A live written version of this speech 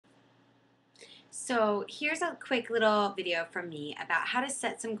So here's a quick little video from me about how to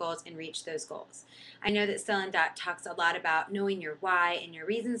set some goals and reach those goals. I know that Stella and Dot talks a lot about knowing your why and your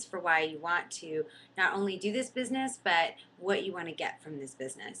reasons for why you want to not only do this business, but what you want to get from this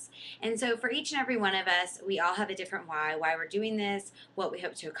business. And so for each and every one of us, we all have a different why we're doing this, what we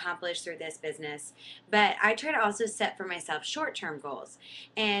hope to accomplish through this business. But I try to also set for myself short-term goals.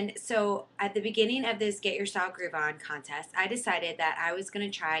 And so at the beginning of this Get Your Style Groove On contest, I decided that I was going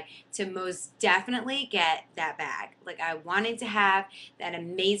to try to most definitely get that bag. Like, I wanted to have that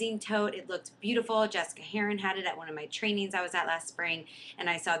amazing tote. It looked beautiful. Jessica Heron had it at one of my trainings I was at last spring, and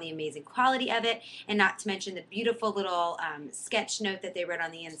I saw the amazing quality of it, and not to mention the beautiful little sketch note that they wrote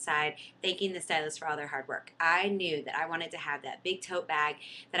on the inside thanking the stylist for all their hard work. I knew that I wanted to have that big tote bag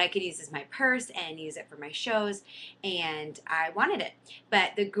that I could use as my purse and use it for my shows, and I wanted it.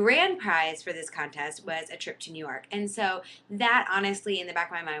 But the grand prize for this contest was a trip to New York, and so that honestly in the back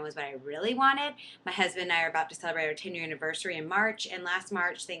of my mind was what I really wanted. My husband and I are about to celebrate our 10-year anniversary in March, and last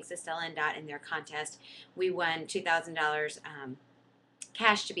March, thanks to Stella and Dot and their contest, we won $2,000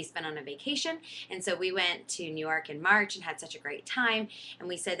 cash to be spent on a vacation. And so we went to New York in March and had such a great time, and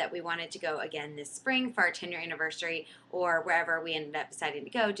we said that we wanted to go again this spring for our 10-year anniversary, or wherever we ended up deciding to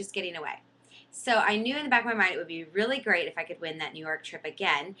go, just getting away. So I knew in the back of my mind it would be really great if I could win that New York trip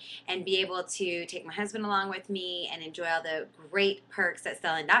again and be able to take my husband along with me and enjoy all the great perks that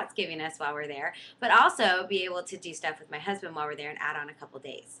Stella and Dot's giving us while we're there, but also be able to do stuff with my husband while we're there and add on a couple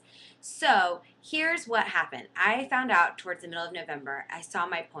days. So here's what happened. I found out towards the middle of November, I saw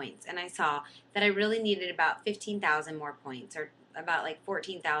my points, and I saw that I really needed about 15,000 more points, or about like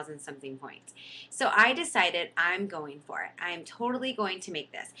 14,000 something points. So I decided I'm going for it. I'm totally going to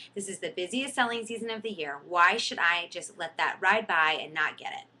make this. This is the busiest selling season of the year. Why should I just let that ride by and not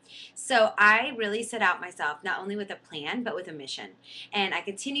get it? So I really set out myself not only with a plan, but with a mission. And I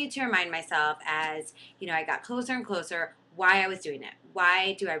continued to remind myself as, I got closer and closer why I was doing it.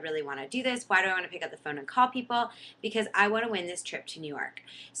 Why do I really want to do this? Why do I want to pick up the phone and call people? Because I want to win this trip to New York.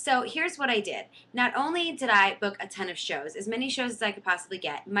 So here's what I did. Not only did I book a ton of shows, as many shows as I could possibly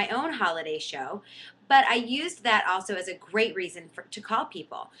get, my own holiday show, but I used that also as a great reason to call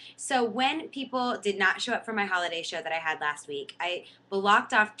people. So when people did not show up for my holiday show that I had last week, I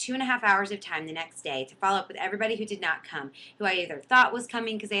blocked off 2.5 hours of time the next day to follow up with everybody who did not come, who I either thought was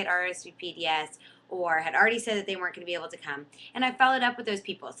coming because they had RSVP'd yes, or had already said that they weren't going to be able to come. And I followed up with those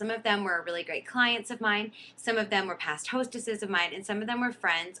people. Some of them were really great clients of mine, some of them were past hostesses of mine, and some of them were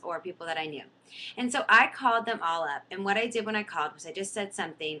friends or people that I knew. And so I called them all up, and what I did when I called was I just said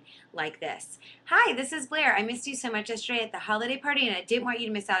something like this. Hi, this is Blair. I missed you so much yesterday at the holiday party, and I didn't want you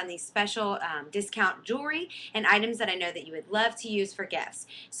to miss out on these special discount jewelry and items that I know that you would love to use for gifts.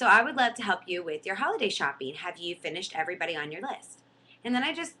 So I would love to help you with your holiday shopping. Have you finished everybody on your list? And then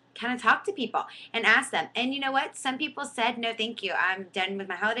I just kind of talked to people and asked them. And you know what? Some people said, no, thank you. I'm done with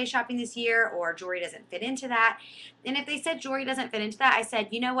my holiday shopping this year, or jewelry doesn't fit into that. And if they said jewelry doesn't fit into that, I said,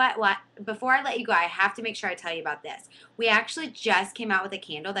 you know what? Before I let you go, I have to make sure I tell you about this. We actually just came out with a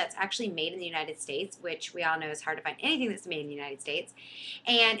candle that's actually made in the United States, which we all know is hard to find anything that's made in the United States.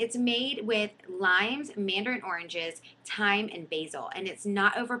 And it's made with limes, mandarin oranges, thyme, and basil. And it's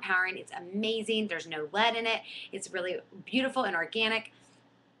not overpowering. It's amazing. There's no lead in it. It's really beautiful and organic.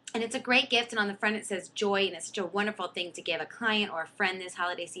 And it's a great gift, and on the front it says joy, and it's such a wonderful thing to give a client or a friend this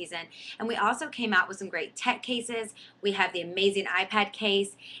holiday season. And we also came out with some great tech cases. We have the amazing iPad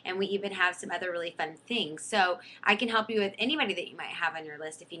case, and we even have some other really fun things. So I can help you with anybody that you might have on your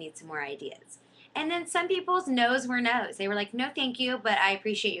list if you need some more ideas. And then some people's no's were no's. They were like, no, thank you, but I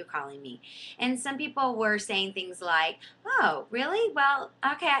appreciate you calling me. And some people were saying things like, oh, really? Well,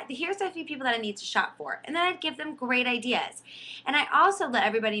 okay, here's a few people that I need to shop for. And then I'd give them great ideas. And I also let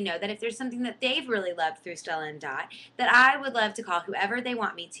everybody know that if there's something that they've really loved through Stella and Dot, that I would love to call whoever they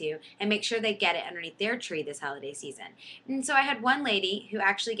want me to and make sure they get it underneath their tree this holiday season. And so I had one lady who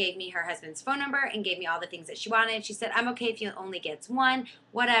actually gave me her husband's phone number and gave me all the things that she wanted. She said, I'm okay if you only gets one,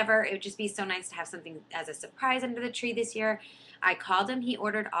 whatever. It would just be so nice to have something as a surprise under the tree this year. I called him. He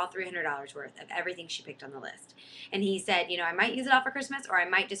ordered all $300 worth of everything she picked on the list. And he said, I might use it all for Christmas, or I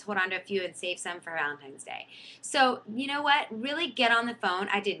might just hold on to a few and save some for Valentine's Day. So you know what? Really get on the phone.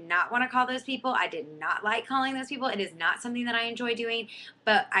 I did not want to call those people. I did not like calling those people. It is not something that I enjoy doing,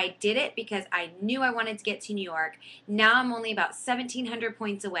 but I did it because I knew I wanted to get to New York. Now I'm only about 1,700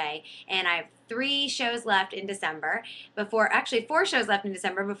 points away, and I've 3 shows left in December before, actually 4 shows left in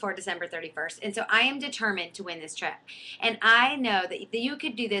December before December 31st. And so I am determined to win this trip. And I know that you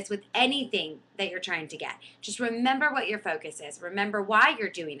could do this with anything that you're trying to get. Just remember what your focus is. Remember why you're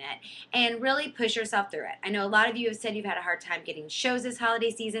doing it and really push yourself through it. I know a lot of you have said you've had a hard time getting shows this holiday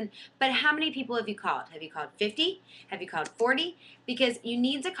season, but how many people have you called? Have you called 50? Have you called 40? Because you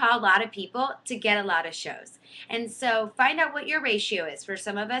need to call a lot of people to get a lot of shows. And so find out what your ratio is. For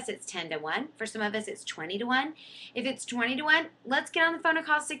some of us, it's 10 to 1. For some of us, it's 20 to 1. If it's 20 to 1, let's get on the phone and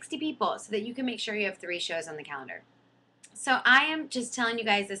call 60 people so that you can make sure you have 3 shows on the calendar. So I am just telling you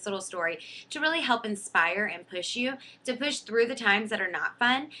guys this little story to really help inspire and push you to push through the times that are not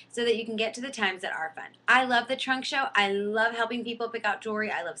fun so that you can get to the times that are fun. I love the trunk show. I love helping people pick out jewelry.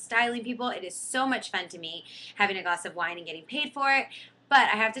 I love styling people. It is so much fun to me having a glass of wine and getting paid for it. But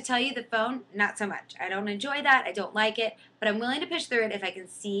I have to tell you, the phone, not so much. I don't enjoy that. I don't like it. But I'm willing to push through it if I can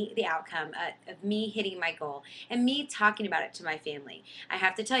see the outcome of me hitting my goal and me talking about it to my family. I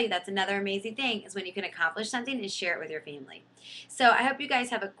have to tell you, that's another amazing thing is when you can accomplish something and share it with your family. So I hope you guys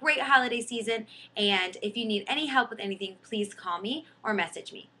have a great holiday season. And if you need any help with anything, please call me or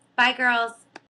message me. Bye, girls.